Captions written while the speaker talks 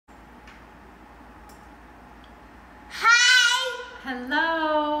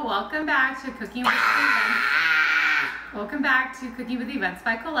Hello, welcome back to Cooking with Events. Welcome back to Cooking with Events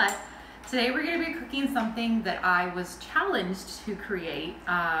by Collette. Today we're going to be cooking something that I was challenged to create.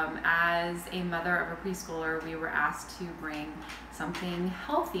 As a mother of a preschooler, we were asked to bring something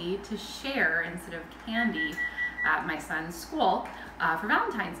healthy to share instead of candy at my son's school for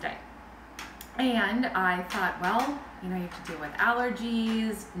Valentine's Day. And I thought, well, you know, you have to deal with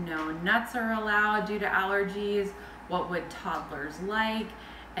allergies, no nuts are allowed due to allergies, what would toddlers like,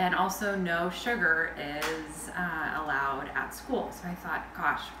 and also no sugar is allowed at school. So I thought,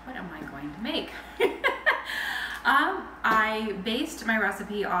 gosh, what am I going to make? I based my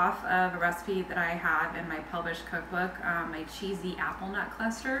recipe off of a recipe that I have in my published cookbook, my cheesy apple nut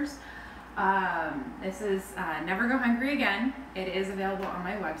clusters. This is Never Go Hungry Again. It is available on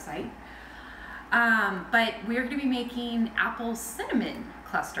my website. But we're going to be making apple cinnamon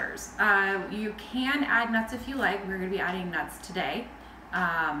clusters. You can add nuts if you like. We're going to be adding nuts today,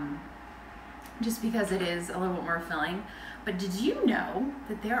 just because it is a little bit more filling. But did you know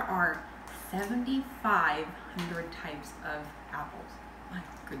that there are 7,500 types of apples? My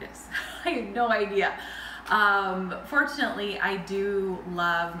goodness, I had no idea. Fortunately, I do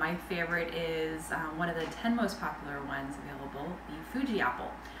love, my favorite is one of the 10 most popular ones available, the Fuji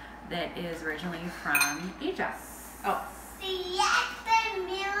apple, that is originally from Asia. Oh.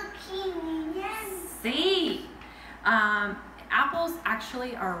 See, apples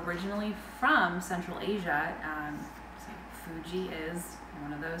actually are originally from Central Asia. Fuji is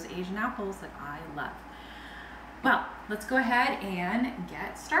one of those Asian apples that I love. Well, let's go ahead and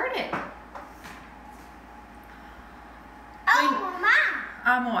get started. Oh,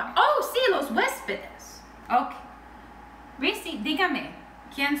 mamá. Amor. Oh, sí, los huéspedes. Ok. Rhys, dígame,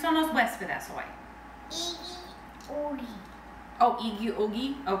 ¿quién son los huéspedes hoy? Iggy, Oogie. Oh, Iggy,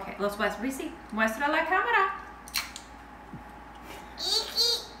 Oogie. Ok, los huéspedes. Rhys, muestra la cámara.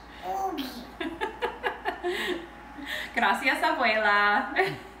 Iggy, Oogie. Gracias, abuela.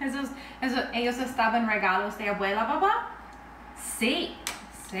 ¿Ellos estaban regalos de abuela, papá? Sí,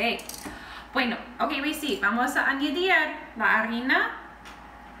 sí. Bueno, ok, Rhys, vamos a añadir la harina.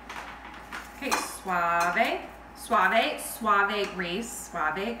 Ok, suave, suave, suave, Rhys,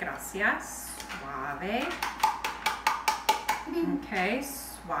 suave, gracias, suave. Ok,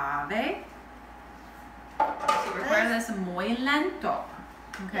 suave. So recuerda this muy lento.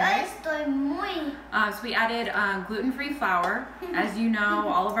 Okay. Yo estoy muy. So we added gluten-free flour. As you know,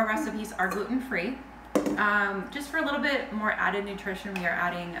 all of our recipes are gluten-free. Just for a little bit more added nutrition, we are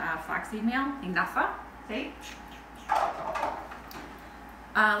adding flaxseed meal, ignafa. See?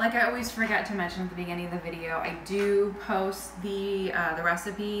 Like I always forget to mention at the beginning of the video, I do post the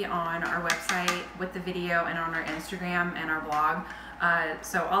recipe on our website with the video and on our Instagram and our blog.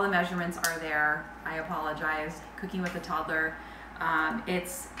 So all the measurements are there. I apologize. Cooking with a toddler.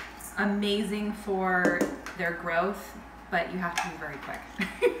 It's amazing for their growth, but you have to be very quick.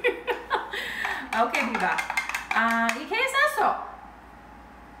 Okay, Viva. ¿Y qué es eso?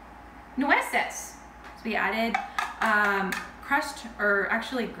 Nueces. So we added crushed, or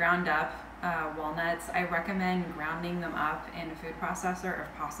actually ground up walnuts. I recommend grounding them up in a food processor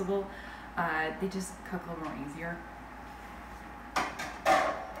if possible. They just cook a little more easier.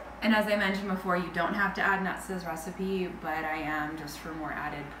 And as I mentioned before, you don't have to add nuts to this recipe, but I am just for more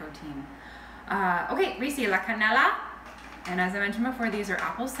added protein. Okay, Rhys, la canela. And as I mentioned before, these are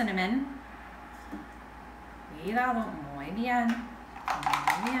apple cinnamon. Cuidado, muy bien,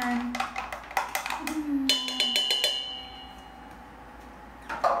 muy bien.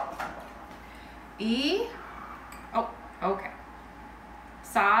 Y, oh, okay.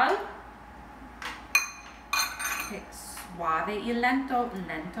 Sal. Okay, suave y lento,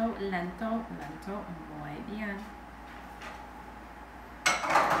 lento, lento, lento, muy bien.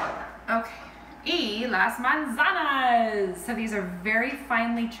 Okay. Y las manzanas. So these are very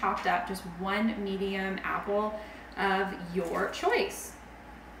finely chopped up, just one medium apple of your choice.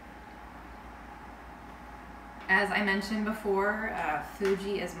 As I mentioned before,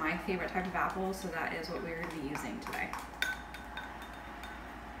 Fuji is my favorite type of apple, so that is what we're going to be using today.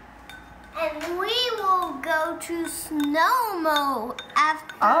 And we will go to snow mode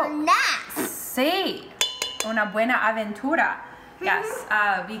after that. Sí, una buena aventura. Yes,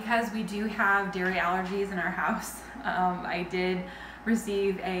 because we do have dairy allergies in our house. I did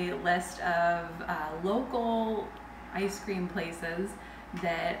receive a list of local ice cream places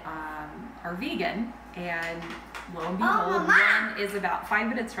that are vegan, and lo and behold, one is about 5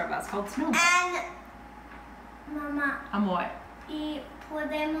 minutes from us, called Snow. And, Mama, Amor. y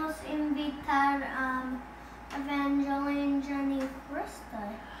podemos invitar Evangeline, Jenny,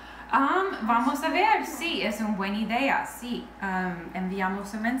 Krista. Vamos a ver, sí, es una buena idea, sí.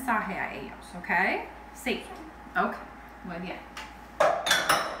 Enviamos un mensaje a ellos, ¿ok? Sí, ok, muy bien.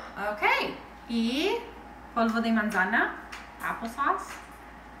 Ok, y polvo de manzana, applesauce.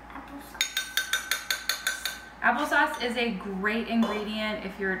 Applesauce is a great ingredient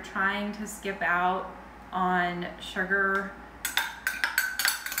if you're trying to skip out on sugar.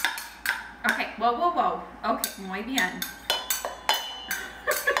 Okay, whoa, whoa, whoa. Okay, muy bien.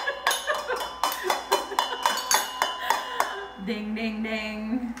 Ding, ding,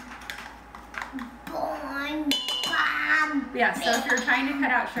 ding. Yeah, so if you're trying to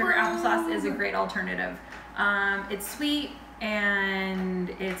cut out sugar, applesauce is a great alternative. It's sweet and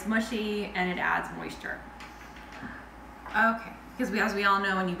it's mushy and it adds moisture. Okay, because as we all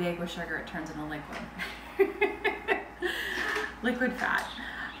know, when you bake with sugar, it turns into liquid. Liquid fat.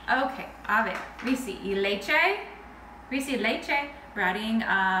 Okay, a ver, Rhysy, y leche? Rhysy, leche. We're adding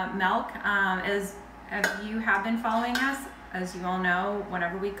milk. If you have been following us, as you all know,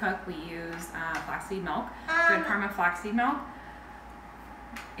 whenever we cook, we use flaxseed milk, good Karma flaxseed milk.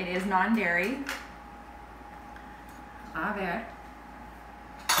 It is non-dairy. A ver.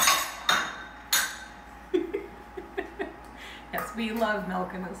 Yes, we love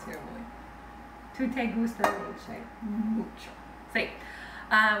milk in this family. Tu te gusta leche? Mucho. Sí.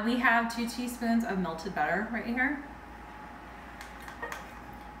 We have 2 teaspoons of melted butter right here.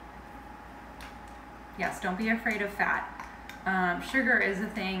 Yes, don't be afraid of fat. Sugar is a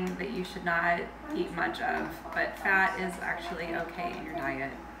thing that you should not eat much of, but fat is actually okay in your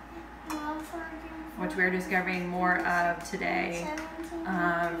diet, which we're discovering more of today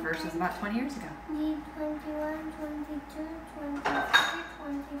versus about 20 years ago. 21, 22, 23,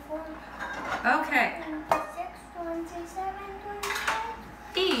 24. Okay. 26, 27,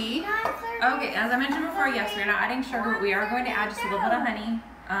 28. Okay, as I mentioned before, yes, we're not adding sugar. We are going to add just a little bit of honey.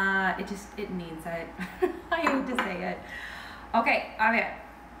 It needs it. I hate to say it. Okay, a ver.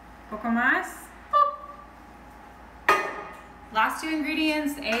 Poco más. Last 2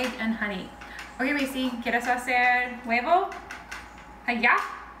 ingredients, egg and honey. Okay, Rhysy, ¿quieres hacer huevo? Allá.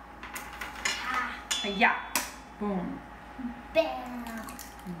 Allá. Boom. Bam.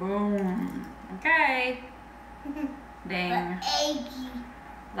 Boom. Okay. Ding. Eggy.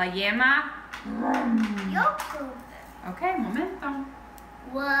 La yema. Yolk. Okay, momento.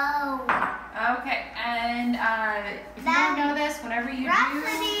 Whoa. Okay, and if you don't know this, whatever you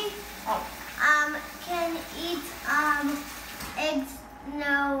Rhapsody, do. can eat eggs.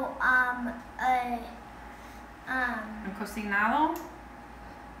 No. Cocinado.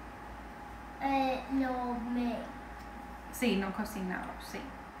 No me. Sí, no cocinado. Sí.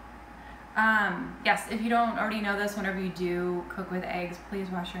 Yes, if you don't already know this, whenever you do cook with eggs, please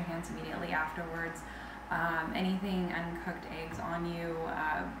wash your hands immediately afterwards. Anything uncooked eggs on you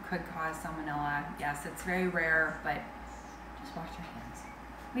could cause salmonella. Yes, it's very rare, but just wash your hands.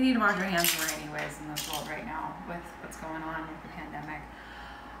 We need to wash our hands more anyways in this world right now with what's going on with the pandemic.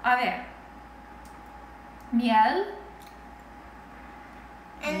 A ver. Miel.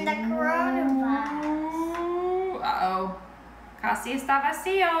 And the coronavirus. Uh-oh. Casi está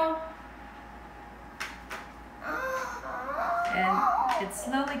vacío. And it's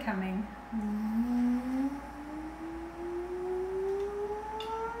slowly coming.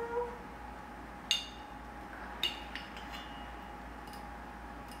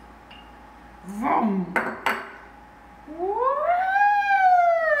 Vroom.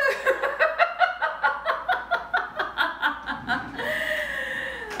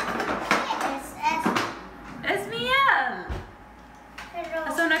 Es miel.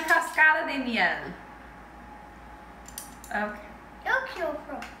 Es una cascada de miel. Okay.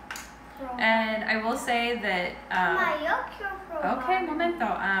 And I will say that okay,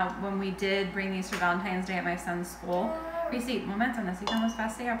 momento. When we did bring these for Valentine's Day at my son's school, Rhysy, momento, necesitamos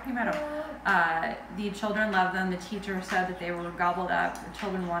vaciar primero. The children loved them. The teacher said that they were gobbled up. The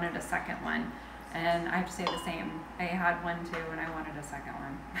children wanted a second one. And I have to say the same. I had one too, and I wanted a second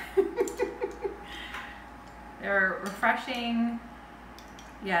one. They're refreshing,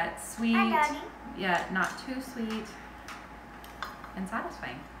 yet sweet, yet not too sweet, and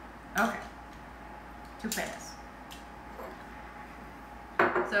satisfying. Okay, 2 pesos.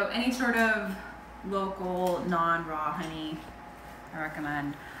 So any sort of local non-raw honey, I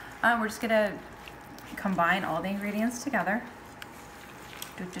recommend. We're just gonna combine all the ingredients together.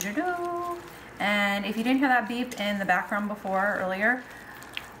 And if you didn't hear that beep in the background before earlier,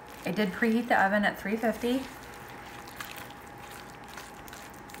 I did preheat the oven at 350.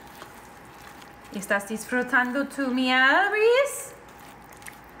 ¿Estás disfrutando tu miel, Rhys?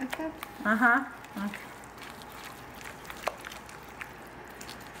 Okay. Okay.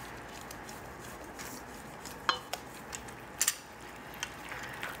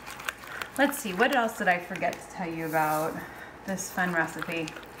 Let's see, what else did I forget to tell you about this fun recipe?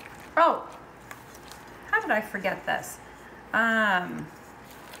 Oh, how did I forget this? I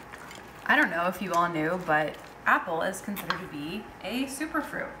don't know if you all knew, but apple is considered to be a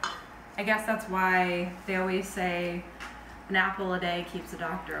superfruit. I guess that's why they always say an apple a day keeps the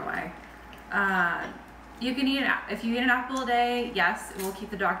doctor away. You can eat if you eat an apple a day, yes, it will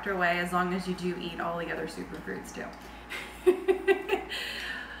keep the doctor away as long as you do eat all the other superfruits too.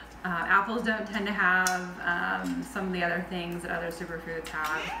 Apples don't tend to have some of the other things that other superfruits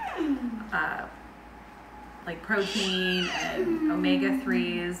have, like protein and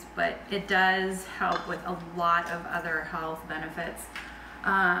omega-3s, but it does help with a lot of other health benefits,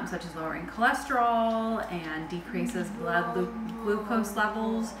 such as lowering cholesterol and decreases blood glucose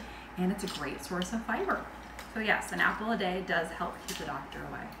levels, and it's a great source of fiber. So yes, an apple a day does help keep the doctor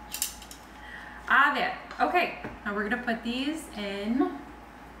away. There. Okay, now we're gonna put these in.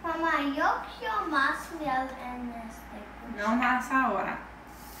 Mamá, yo quiero más miel en este. No más ahora.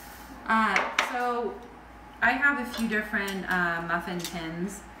 So I have a few different muffin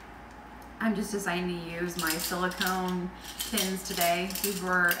tins. I'm just deciding to use my silicone tins today. These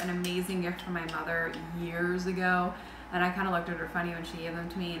were an amazing gift from my mother years ago, and I kind of looked at her funny when she gave them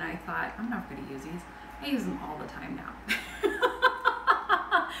to me, and I thought, I'm not going to use these. I use them all the time now.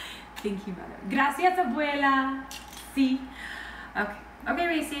 Thank you, mother. Gracias, abuela. Sí. Okay. Okay,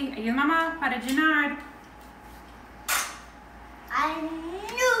 Racy, ayuda mamá para llenar. I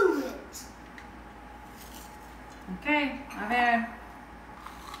knew it. Okay, a ver.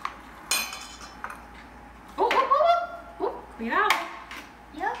 Cuidado.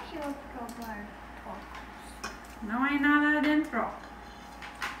 Yo quiero probar pocos. No hay nada adentro.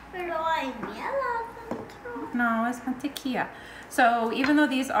 Pero hay miel adentro. No, it's mantequilla. So even though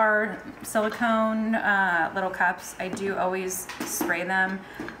these are silicone little cups, I do always spray them.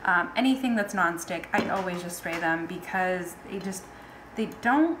 Anything that's nonstick, I always just spray them because they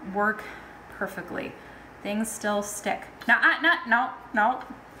don't work perfectly. Things still stick. No.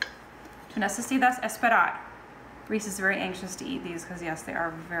 Tú necesitas esperar. Rhys is very anxious to eat these because yes, they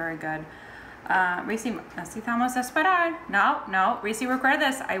are very good. Rhys, necesitamos esperar. No, Rhys, recuerda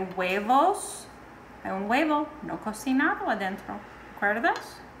this. Hay huevos. Hay un huevo no cocinado adentro. Recuerda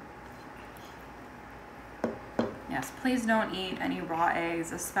this? Yes, please don't eat any raw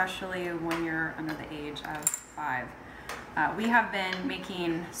eggs, especially when you're under the age of 5. We have been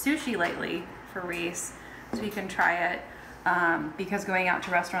making sushi lately for Rhys, so he can try it, because going out to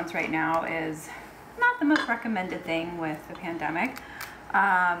restaurants right now is not the most recommended thing with the pandemic.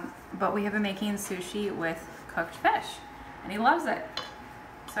 But we have been making sushi with cooked fish, and he loves it.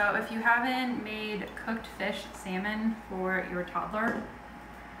 So if you haven't made cooked fish salmon for your toddler,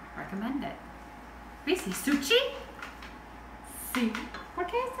 recommend it. Rhys, sushi? Sí. ¿Por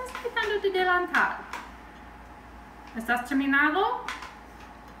qué estás tratando de adelantar? ¿Estás terminado?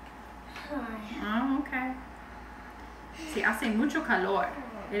 Oh, okay. Sí, hace mucho calor.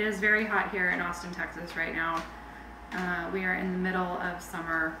 It is very hot here in Austin, Texas right now. We are in the middle of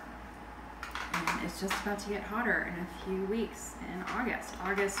summer, and it's just about to get hotter in a few weeks in August.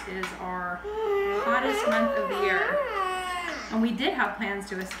 August is our hottest month of the year. And we did have plans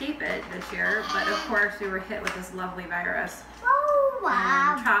to escape it this year, but of course we were hit with this lovely virus.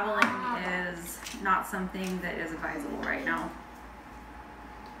 And traveling is not something that is advisable right now.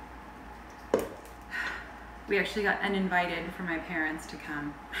 We actually got uninvited for my parents to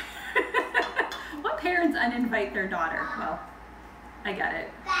come. What parents uninvite their daughter? Well, I get it.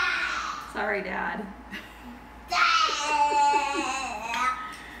 Sorry, Dad.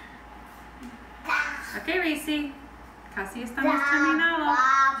 Okay, Racy. Casi estamos terminados.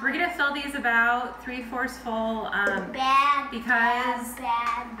 We're gonna fill these about 3/4 full, because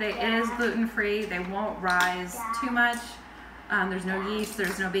it is gluten-free. They won't rise too much. There's no yeast,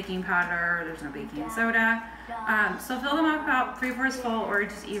 there's no baking powder, there's no baking soda. So fill them up about 3/4 full, or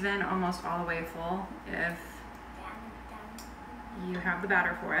just even almost all the way full if you have the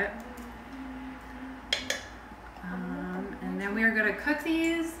batter for it. And then we are going to cook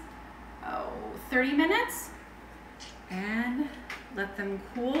these 30 minutes and let them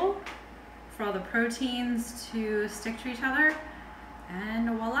cool for all the proteins to stick to each other, and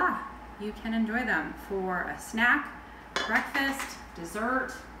voila, you can enjoy them for a snack, breakfast,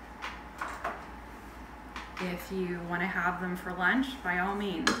 dessert. If you want to have them for lunch, by all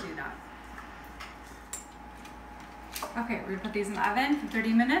means do that. Okay, we're going to put these in the oven for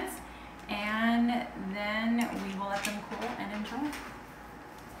 30 minutes, and then we will let them cool and enjoy.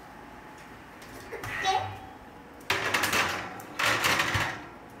 Okay.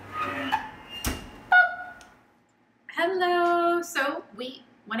 Hello. So we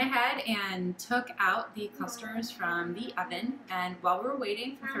went ahead and took out the clusters from the oven, and while we were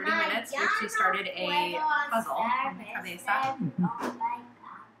waiting for 30 minutes, we actually started a puzzle. Cabeza.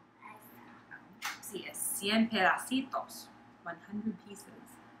 Sí, es 100 pedacitos, 100 pieces.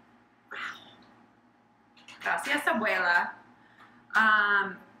 Wow. Gracias, abuela.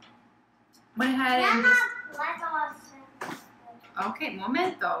 Went ahead and just... Okay,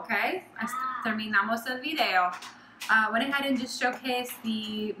 momento, okay? Terminamos el video. Went ahead and just showcased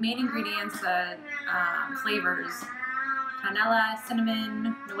the main ingredients, the flavors: canela,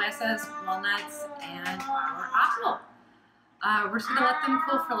 cinnamon, nueces, walnuts, and our apple. We're just gonna let them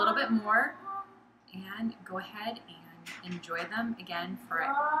cool for a little bit more and go ahead and enjoy them again for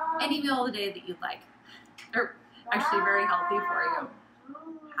any meal of the day that you'd like. They're actually very healthy for you.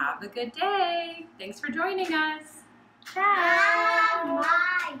 Have a good day. Thanks for joining us. Ciao.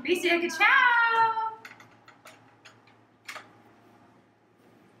 Rhys, say ciao.